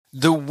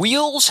The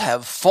wheels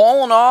have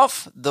fallen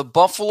off the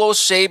Buffalo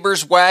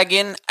Sabres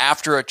wagon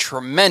after a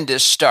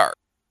tremendous start.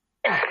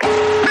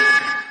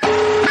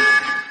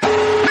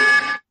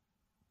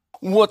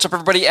 What's up,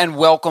 everybody, and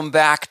welcome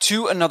back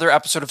to another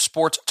episode of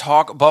Sports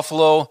Talk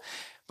Buffalo.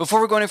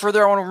 Before we go any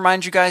further, I want to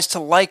remind you guys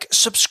to like,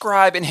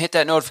 subscribe, and hit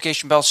that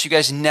notification bell so you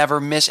guys never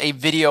miss a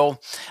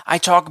video. I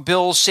talk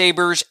Bills,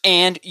 Sabres,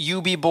 and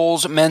UB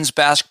Bulls men's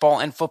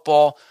basketball and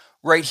football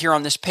right here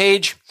on this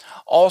page.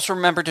 Also,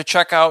 remember to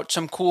check out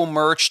some cool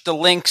merch. The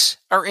links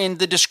are in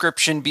the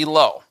description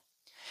below.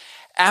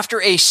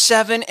 After a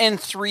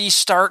 7-3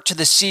 start to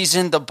the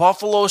season, the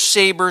Buffalo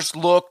Sabres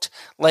looked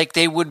like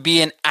they would be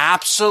an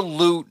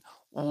absolute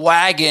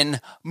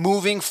wagon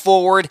moving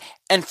forward,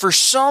 and for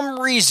some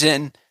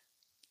reason,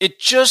 it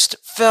just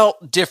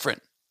felt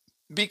different.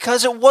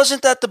 Because it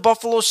wasn't that the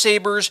Buffalo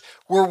Sabres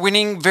were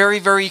winning very,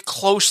 very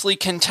closely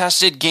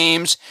contested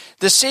games.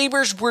 The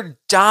Sabres were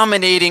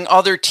dominating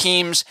other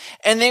teams,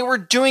 and they were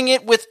doing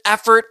it with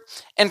effort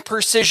and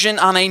precision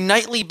on a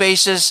nightly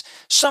basis,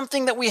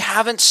 something that we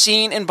haven't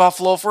seen in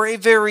Buffalo for a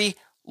very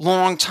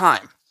long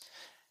time.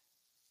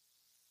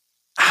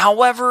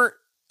 However,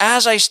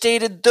 as I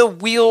stated, the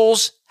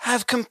wheels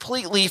have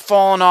completely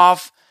fallen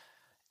off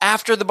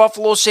after the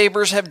Buffalo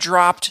Sabres have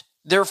dropped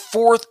their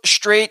fourth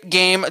straight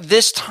game,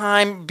 this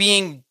time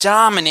being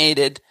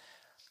dominated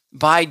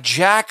by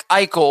Jack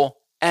Eichel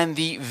and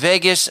the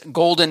Vegas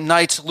Golden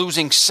Knights,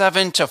 losing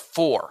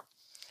 7-4.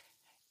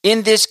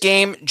 In this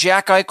game,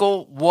 Jack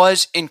Eichel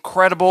was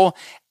incredible,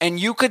 and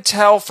you could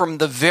tell from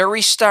the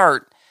very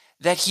start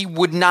that he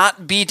would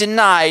not be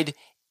denied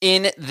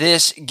in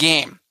this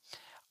game.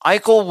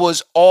 Eichel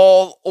was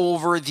all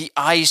over the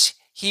ice.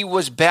 He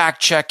was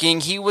back-checking,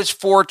 he was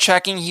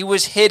forechecking, he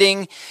was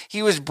hitting,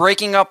 he was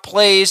breaking up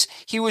plays,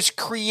 he was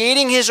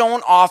creating his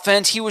own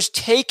offense, he was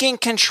taking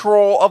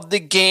control of the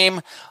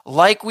game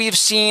like we've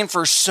seen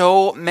for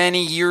so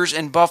many years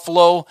in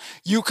Buffalo.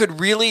 You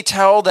could really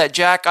tell that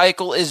Jack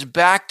Eichel is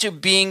back to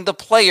being the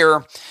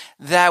player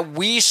that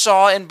we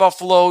saw in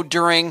Buffalo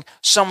during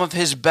some of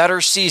his better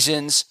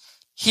seasons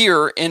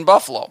here in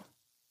Buffalo.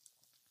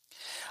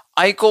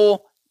 Eichel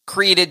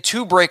created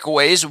two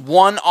breakaways,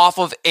 one off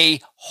of a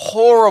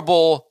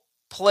horrible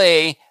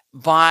play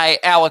by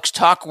Alex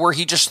Tuch where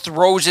he just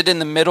throws it in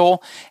the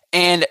middle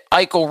and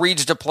Eichel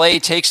reads the play,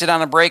 takes it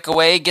on a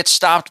breakaway, gets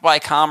stopped by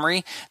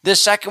Comrie. The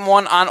second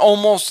one on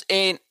almost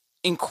an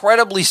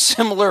incredibly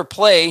similar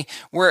play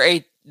where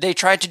they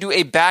tried to do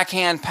a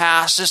backhand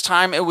pass. This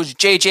time it was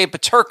J.J.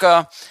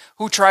 Peterka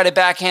who tried a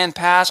backhand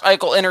pass.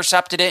 Eichel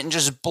intercepted it and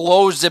just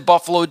blows the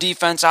Buffalo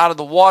defense out of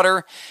the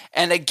water.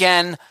 And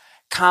again,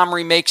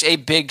 Comrie makes a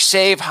big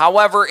save.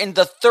 However, in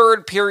the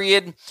third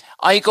period,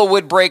 Eichel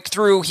would break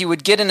through. He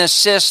would get an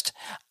assist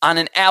on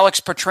an Alex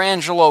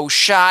Pietrangelo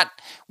shot,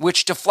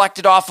 which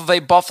deflected off of a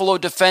Buffalo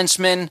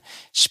defenseman.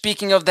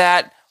 Speaking of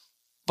that,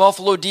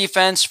 Buffalo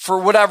defense, for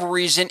whatever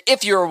reason,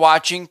 if you're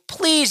watching,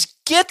 please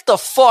get the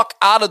fuck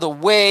out of the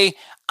way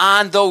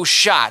on those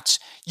shots.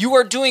 You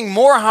are doing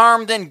more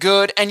harm than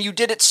good, and you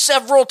did it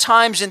several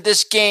times in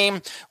this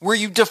game where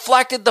you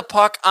deflected the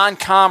puck on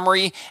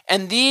Comrie,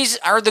 and these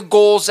are the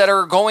goals that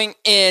are going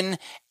in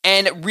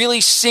and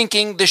really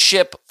sinking the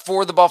ship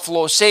for the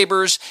Buffalo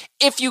Sabres.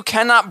 If you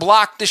cannot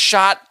block the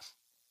shot,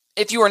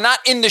 if you are not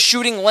in the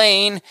shooting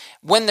lane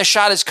when the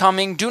shot is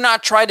coming, do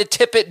not try to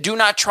tip it. Do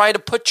not try to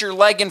put your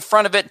leg in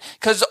front of it,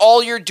 because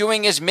all you're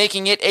doing is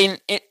making it an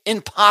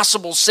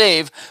impossible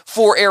save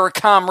for Eric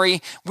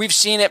Comrie. We've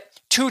seen it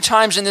 2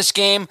 times in this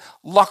game.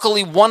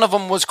 Luckily, one of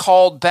them was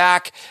called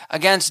back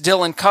against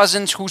Dylan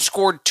Cozens, who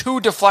scored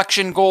 2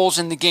 deflection goals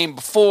in the game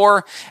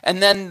before.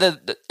 And then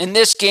in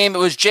this game, it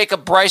was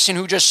Jacob Bryson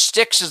who just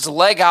sticks his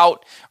leg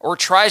out or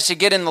tries to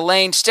get in the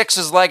lane, sticks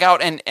his leg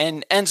out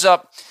and ends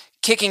up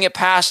kicking it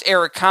past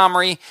Eric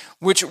Comrie,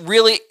 which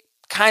really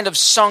kind of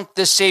sunk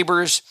the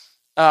Sabres'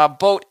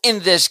 boat in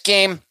this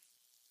game.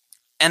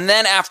 And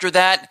then after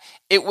that,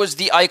 it was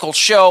the Eichel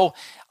show.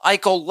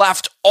 Eichel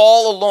left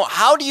all alone.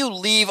 How do you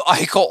leave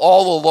Eichel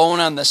all alone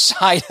on the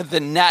side of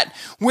the net?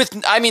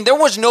 There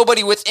was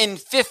nobody within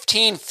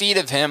 15 feet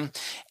of him,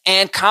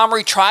 and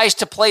Comrie tries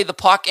to play the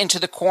puck into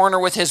the corner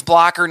with his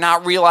blocker,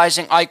 not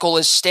realizing Eichel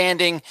is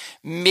standing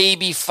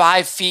maybe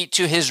 5 feet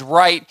to his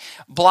right,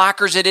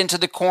 blockers it into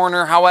the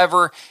corner.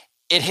 However,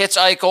 it hits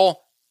Eichel,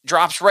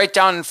 drops right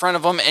down in front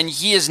of him, and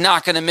he is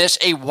not going to miss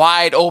a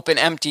wide open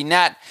empty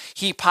net.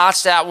 He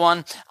pots that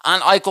one. On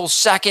Eichel's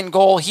second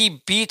goal,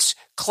 he beats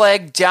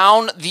Clegg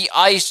down the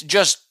ice,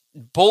 just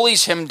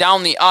bullies him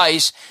down the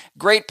ice.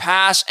 Great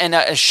pass and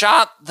a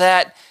shot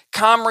that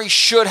Comrie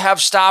should have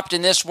stopped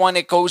in this one.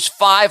 It goes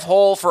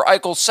 5-hole for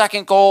Eichel's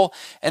second goal.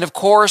 And of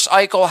course,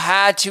 Eichel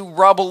had to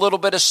rub a little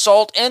bit of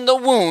salt in the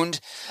wound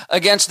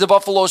against the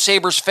Buffalo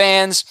Sabres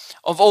fans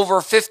of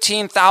over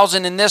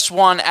 15,000 in this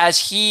one,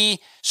 as he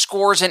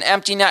scores an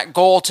empty net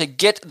goal to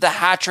get the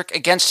hat trick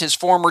against his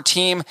former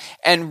team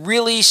and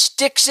really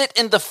sticks it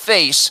in the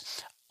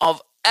face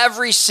of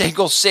every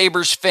single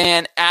Sabres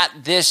fan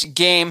at this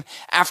game.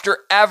 After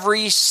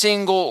every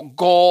single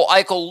goal,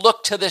 Eichel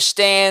looked to the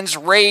stands,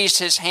 raised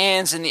his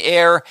hands in the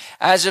air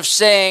as if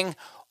saying,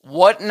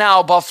 "What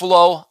now,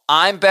 Buffalo?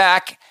 I'm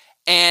back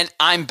and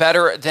I'm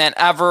better than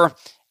ever."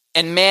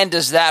 And man,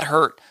 does that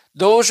hurt.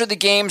 Those are the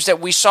games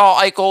that we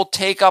saw Eichel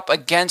take up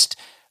against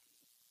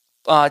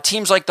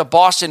teams like the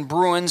Boston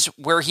Bruins,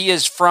 where he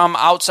is from,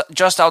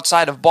 just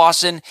outside of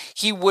Boston.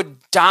 He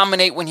would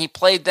dominate when he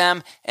played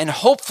them, and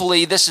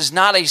hopefully this is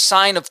not a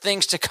sign of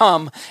things to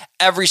come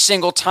every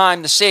single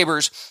time the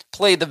Sabres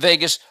play the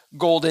Vegas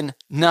Golden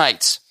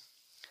Knights.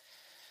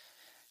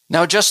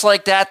 Now, just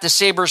like that, the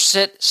Sabres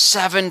sit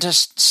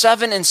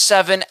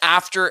 7-7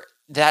 after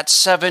that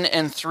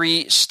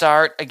 7-3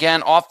 start.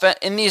 Again,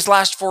 in these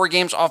last 4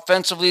 games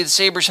offensively, the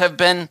Sabres have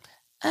been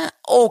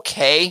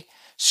okay,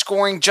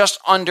 scoring just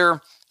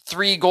under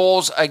 3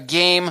 goals a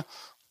game,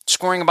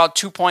 scoring about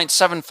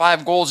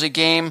 2.75 goals a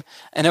game.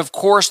 And of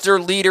course, their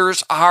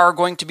leaders are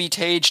going to be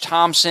Tage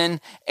Thompson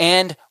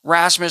and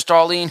Rasmus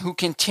Dahlin, who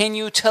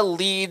continue to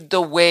lead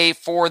the way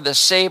for the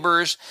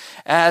Sabres,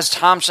 as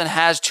Thompson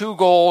has 2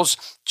 goals,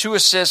 2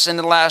 assists in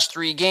the last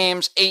 3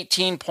 games,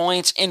 18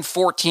 points in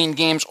 14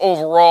 games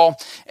overall,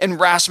 and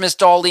Rasmus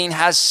Dahlin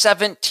has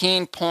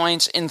 17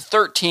 points in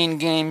 13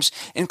 games,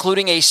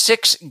 including a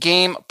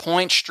 6-game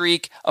point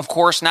streak, of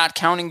course, not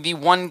counting the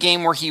 1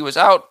 game where he was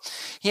out.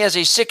 He has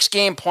a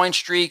 6-game point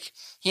streak.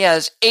 He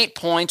has 8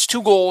 points,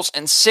 2 goals,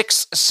 and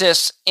 6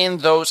 assists in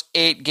those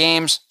 8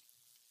 games.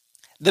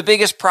 The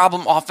biggest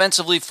problem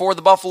offensively for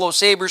the Buffalo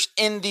Sabres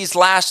in these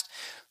last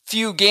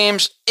few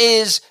games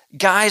is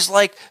guys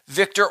like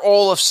Victor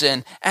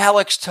Olofsson,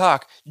 Alex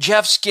Tuch,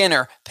 Jeff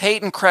Skinner,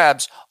 Peyton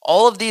Krebs.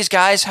 All of these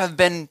guys have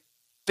been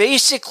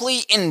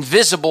basically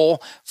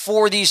invisible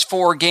for these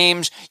 4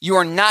 games. You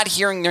are not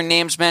hearing their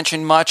names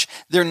mentioned much.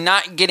 They're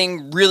not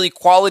getting really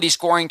quality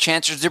scoring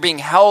chances. They're being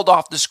held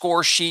off the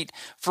score sheet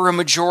for a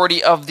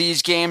majority of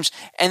these games,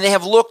 and they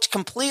have looked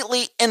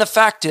completely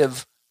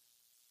ineffective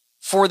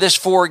for this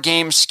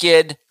 4-game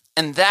skid,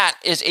 and that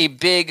is a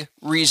big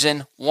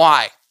reason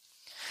why.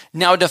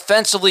 Now,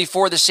 defensively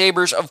for the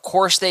Sabres, of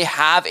course, they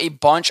have a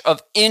bunch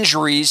of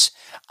injuries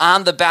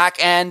on the back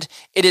end.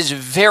 It is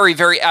very,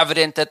 very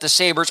evident that the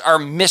Sabres are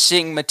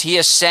missing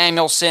Mattias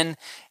Samuelsson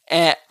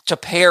to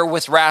pair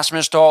with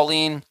Rasmus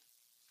Dahlin,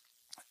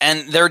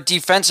 and their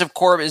defensive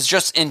corps is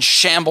just in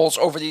shambles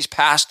over these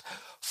past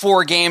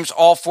 4 games.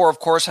 All 4, of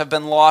course, have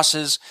been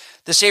losses.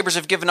 The Sabres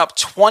have given up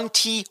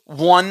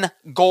 21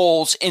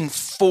 goals in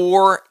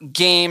 4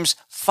 games,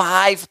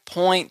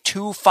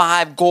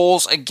 5.25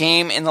 goals a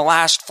game in the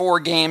last 4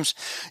 games.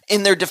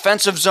 In their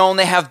defensive zone,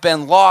 they have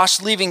been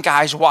lost, leaving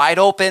guys wide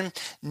open,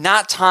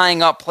 not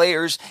tying up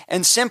players,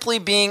 and simply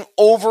being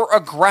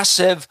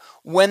over-aggressive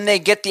when they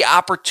get the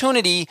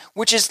opportunity,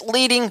 which is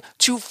leading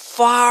to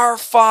far,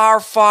 far,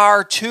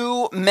 far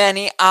too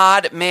many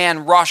odd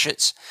man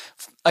rushes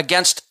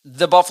against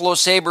the Buffalo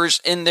Sabres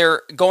in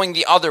their going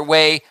the other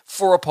way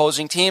for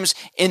opposing teams.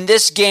 In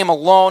this game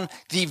alone,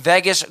 the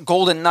Vegas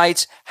Golden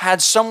Knights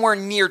had somewhere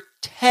near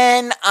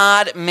 10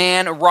 odd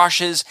man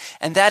rushes,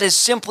 and that is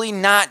simply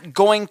not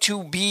going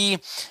to be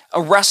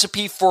a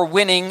recipe for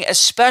winning,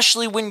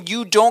 especially when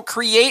you don't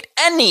create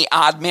any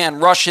odd man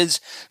rushes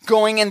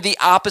going in the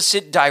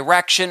opposite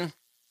direction.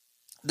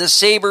 The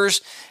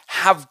Sabres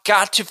have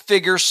got to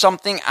figure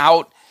something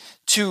out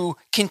to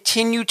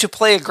continue to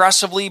play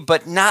aggressively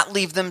but not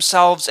leave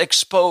themselves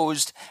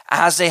exposed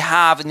as they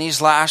have in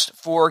these last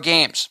 4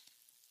 games.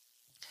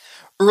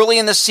 Early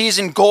in the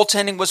season,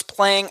 goaltending was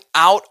playing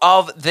out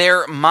of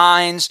their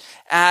minds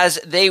as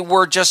they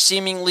were just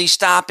seemingly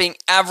stopping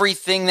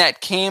everything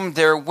that came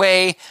their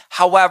way.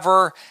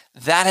 However,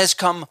 that has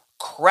come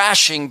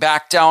crashing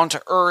back down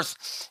to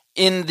earth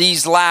in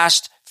these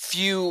last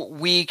few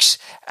weeks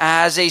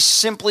as they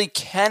simply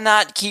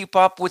cannot keep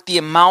up with the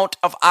amount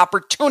of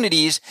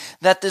opportunities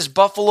that this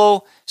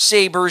Buffalo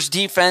Sabres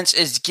defense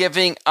is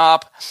giving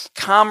up.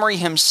 Comrie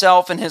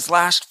himself in his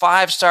last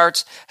 5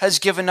 starts has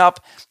given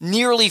up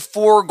nearly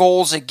 4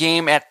 goals a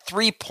game at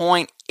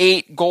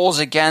 3.8 goals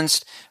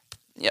against.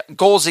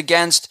 Goals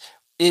against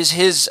is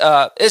his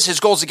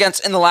goals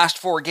against in the last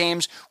 4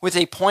 games with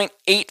a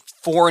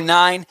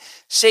 .849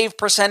 save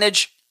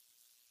percentage.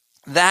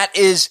 That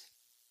is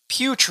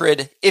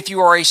putrid if you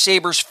are a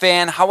Sabres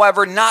fan.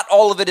 However, not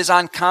all of it is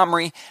on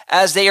Comrie,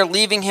 as they are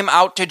leaving him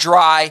out to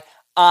dry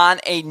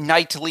on a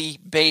nightly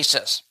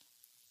basis.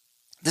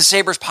 The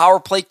Sabres power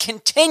play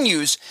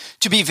continues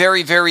to be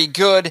very, very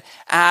good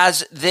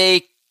as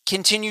they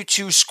continue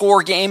to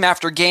score game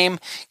after game.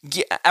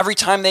 Every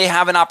time they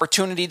have an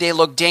opportunity, they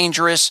look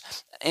dangerous,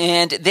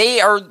 and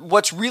they are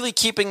what's really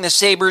keeping the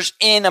Sabres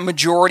in a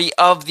majority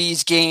of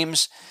these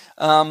games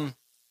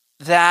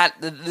that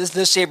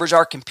the Sabres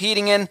are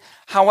competing in.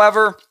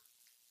 However,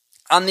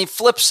 on the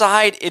flip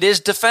side, it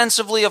is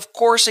defensively, of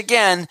course,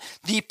 again,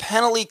 the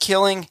penalty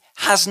killing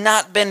has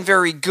not been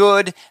very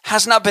good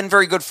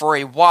for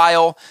a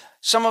while.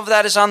 Some of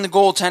that is on the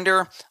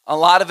goaltender. A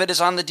lot of it is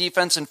on the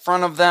defense in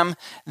front of them.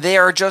 They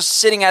are just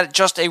sitting at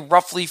just a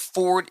roughly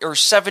 40 or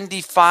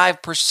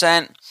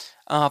 75%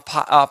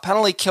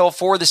 penalty kill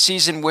for the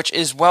season, which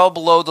is well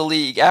below the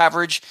league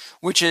average,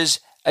 which is,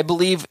 I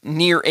believe,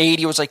 near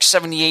 80. It was like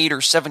 78 or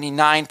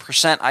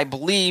 79%, I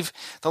believe,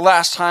 the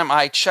last time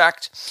I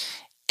checked.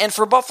 And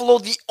for Buffalo,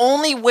 the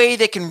only way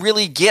they can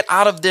really get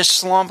out of this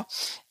slump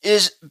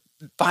is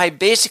by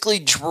basically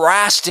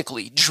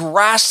drastically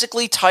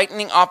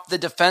tightening up the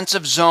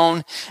defensive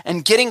zone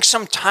and getting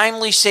some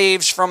timely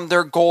saves from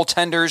their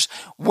goaltenders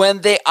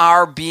when they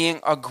are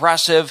being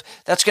aggressive.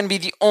 That's going to be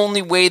the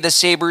only way the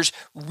Sabres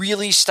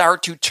really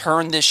start to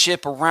turn this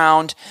ship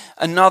around.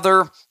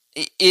 Another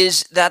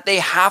is that they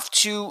have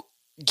to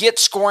get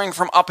scoring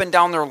from up and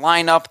down their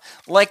lineup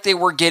like they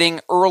were getting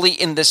early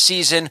in the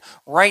season.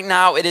 Right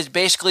now, it is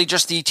basically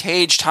just the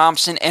Tage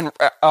Thompson and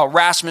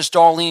Rasmus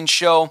Dahlin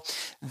show.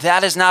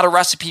 That is not a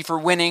recipe for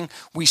winning.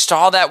 We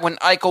saw that when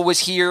Eichel was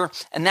here,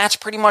 and that's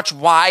pretty much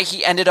why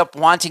he ended up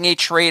wanting a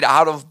trade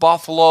out of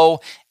Buffalo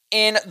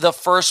in the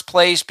first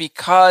place,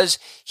 because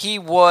he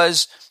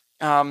was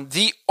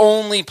the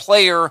only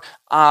player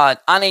on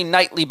a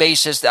nightly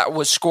basis that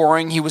was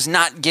scoring. He was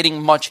not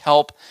getting much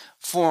help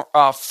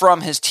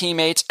from his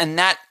teammates, and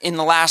that in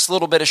the last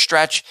little bit of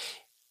stretch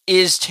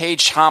is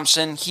Tage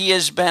Thompson. He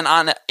has been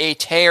on a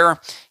tear.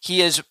 He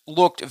has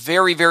looked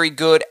very, very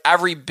good.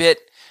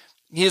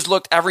 He has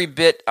looked every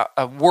bit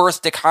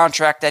worth the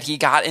contract that he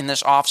got in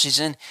this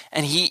offseason,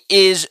 and he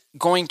is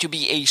going to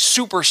be a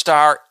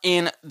superstar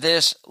in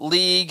this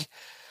league.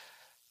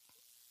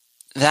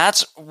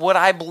 That's what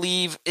I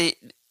believe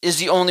is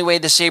the only way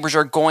the Sabres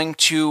are going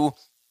to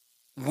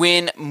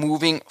win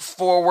moving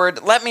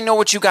forward. Let me know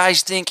what you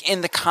guys think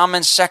in the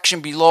comments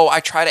section below. I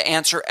try to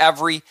answer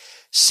every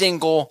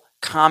single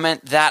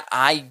comment that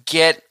I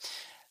get.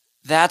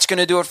 That's going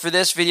to do it for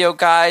this video,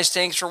 guys.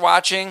 Thanks for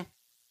watching.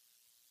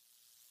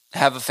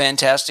 Have a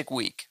fantastic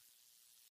week.